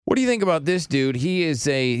What do you think about this dude? He's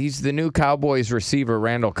the new Cowboys receiver,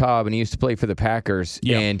 Randall Cobb, and he used to play for the Packers.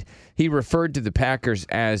 Yeah. And he referred to the Packers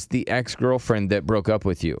as the ex-girlfriend that broke up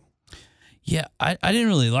with you. Yeah, I didn't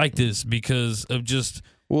really like this because of just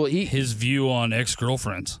his view on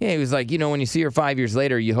ex-girlfriends. Yeah, he was like, when you see her 5 years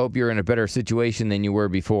later, you hope you're in a better situation than you were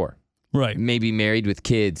before. Right. Maybe married with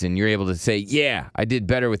kids, and you're able to say, yeah, I did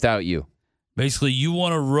better without you. Basically, you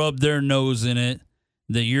want to rub their nose in it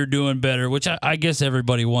that you're doing better, which I guess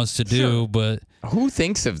everybody wants to do, Sure. but Who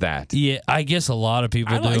thinks of that? yeah, I guess a lot of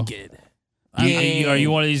people I do. like it. Are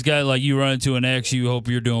you one of these guys like you run into an ex, you hope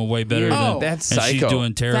you're doing way better than That's and psycho. she's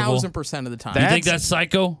doing terrible? 1,000% of the time. You think that's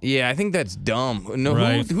psycho? Yeah, I think that's dumb. No,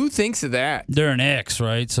 Right. who thinks of that? They're an ex,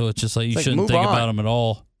 right? So it's just like you It's like, shouldn't move think on. about them at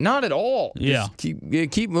all. Not at all. Yeah.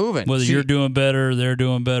 Just keep moving. Whether See, you're doing better, they're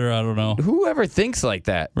doing better, I don't know. whoever thinks like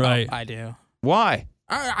that? Right. I do. Why?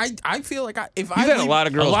 I feel like if You've I had a leave- lot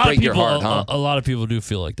of A girls lot break of people, your heart, huh? a lot of people do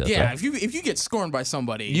feel like that. yeah, though. if you get scorned by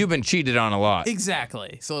somebody, You've been cheated on a lot.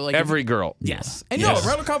 exactly. So like Every girl. yes, and Yes. no,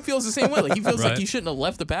 Randall Cobb feels the same way. Like he feels Right. like he shouldn't have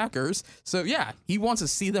left the Packers. So yeah, he wants to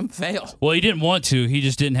see them fail. Well, he didn't want to. He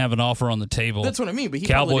just didn't have an offer on the table. That's what I mean. But he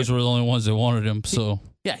probably Cowboys didn't- were the only ones that wanted him. So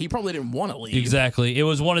yeah, he probably didn't want to leave. exactly, it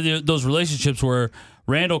was one of those relationships where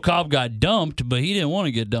Randall Cobb got dumped, but he didn't want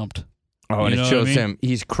to get dumped. Oh, and You know it what I shows mean? him.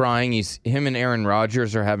 He's crying. Him and Aaron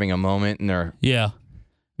Rodgers are having a moment, and they're Yeah,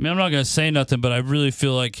 I mean, I'm not gonna say nothing, but I really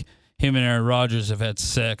feel like him and Aaron Rodgers have had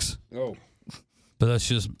sex. oh. But that's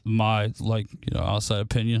just my outside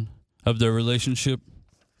opinion of their relationship.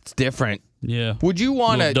 It's different. Yeah. Would you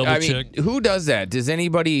want to? Little double I mean, check. who does that? Does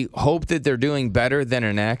anybody hope that they're doing better than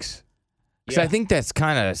an ex? Because I think that's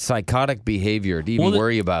kind of psychotic behavior to even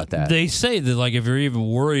worry about that. They say that like if you're even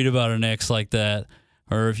worried about an ex like that,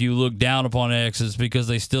 or if you look down upon exes because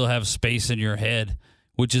they still have space in your head,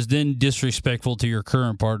 which is then disrespectful to your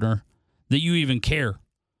current partner, that you even care.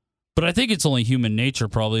 But I think it's only human nature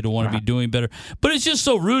probably to want to be doing better. But it's just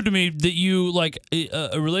so rude to me that you like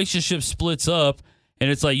a relationship splits up and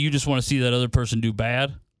it's like you just want to see that other person do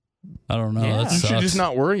bad. I don't know. Yeah. That you sucks. should just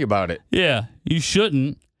not worry about it. Yeah, you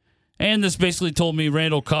shouldn't. And this basically told me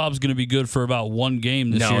Randall Cobb's going to be good for about one game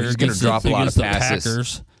this No, year. he's gonna against drop a lot against of the passes.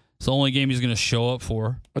 Packers. It's the only game he's going to show up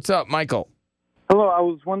for. What's up, Michael? Hello, I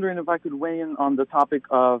was wondering if I could weigh in on the topic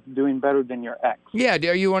of doing better than your ex. Yeah,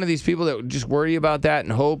 are you one of these people that just worry about that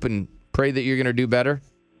and hope and pray that you're going to do better?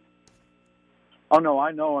 Oh, no,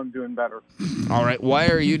 I know I'm doing better. All right, why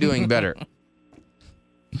are you doing better?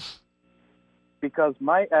 Because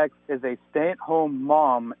my ex is a stay-at-home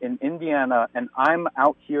mom in Indiana, and I'm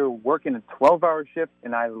out here working a 12-hour shift,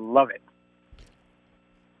 and I love it.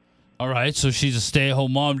 All right, so she's a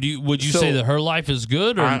stay-at-home mom. Would you So- say that her life is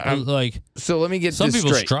good, or I'm- like So let me get some this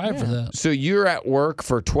people straight. strive for that? So you're at work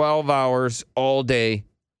for 12 hours all day,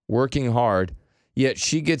 working hard, yet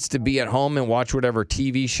she gets to be at home and watch whatever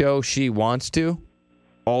TV show she wants to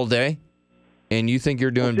all day, and you think you're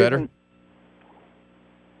doing better?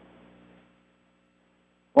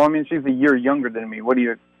 Well, I mean, she's a year younger than me. What do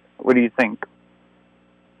you think?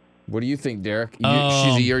 What do you think, Derek? She's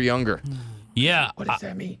Um, a year younger. Yeah, What does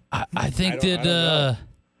that mean? I think I don't that.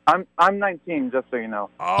 I'm 19, just so you know.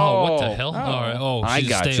 Oh, what the hell? All right. Oh, I she's a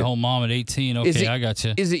gotcha. stay-at-home mom at 18. Is Okay, it- I got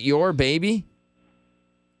you. Is it your baby?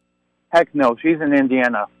 Heck no, she's in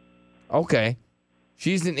Indiana. Okay.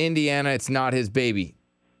 She's in Indiana. It's not his baby.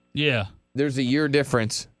 Yeah, There's a year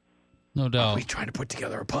difference. no doubt. trying to put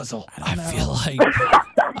together a puzzle? I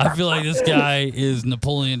feel like this guy is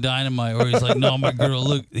Napoleon Dynamite, where he's like, "No, my girl,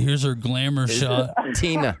 look, here's her glamour shot."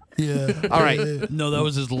 Tina. Yeah. All right. No, that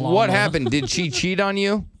was his llama. What happened? Did she cheat on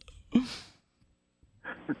you?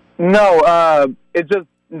 No, it just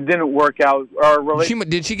didn't work out. Our relationship.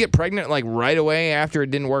 Did she get pregnant like right away after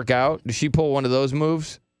it didn't work out? Did she pull one of those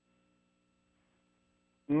moves?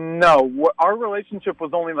 No, our relationship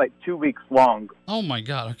was only like 2 weeks long. Oh my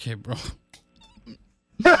God. Okay, bro.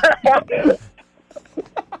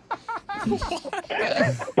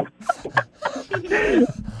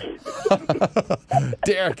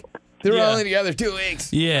 Derek, they were Yeah. only together 2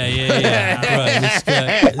 weeks. Yeah.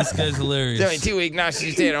 Right. This guy's hilarious. It's only 2 weeks. Now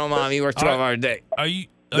she's staying at home mom. He works 12 hours a day. Are you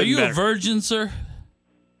Doesn't a matter. virgin, sir?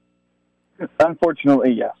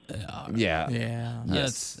 Unfortunately, yes. Yeah. Yeah.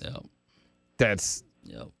 That's That's,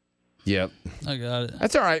 yep. yep. I got it.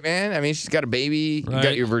 That's all right, man. I mean, she's got a baby. You got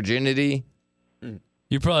Right. your virginity.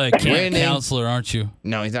 You're probably a camp Winning. counselor, aren't you?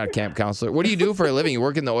 No, he's not a camp counselor. What do you do for a living? You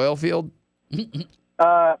work in the oil field?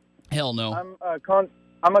 Hell no.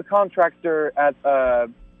 I'm a contractor at a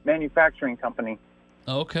manufacturing company.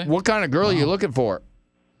 Okay. What kind of girl are you looking for?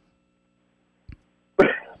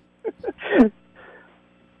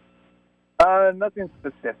 Nothing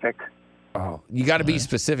specific. Oh, you got to be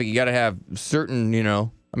specific. You got to have certain, I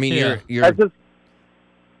mean, Yeah. you're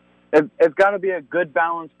It's got to be a good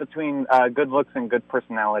balance between good looks and good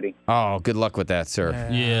personality. Oh, good luck with that, sir.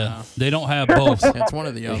 Yeah, they don't have both. It's one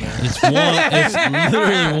or the other. It's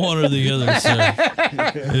literally one or the other, sir.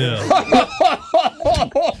 Yeah.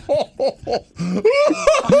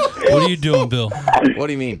 What are you doing, Bill? What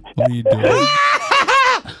do you mean? What are you doing?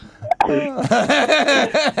 Who's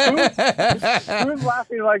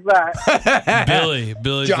laughing like that?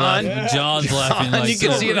 Billy's John? laughing. John's laughing like You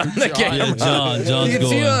can see it on the camera. Yeah, John's You can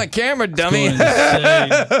going. see it on the camera, dummy. going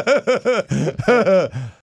insane.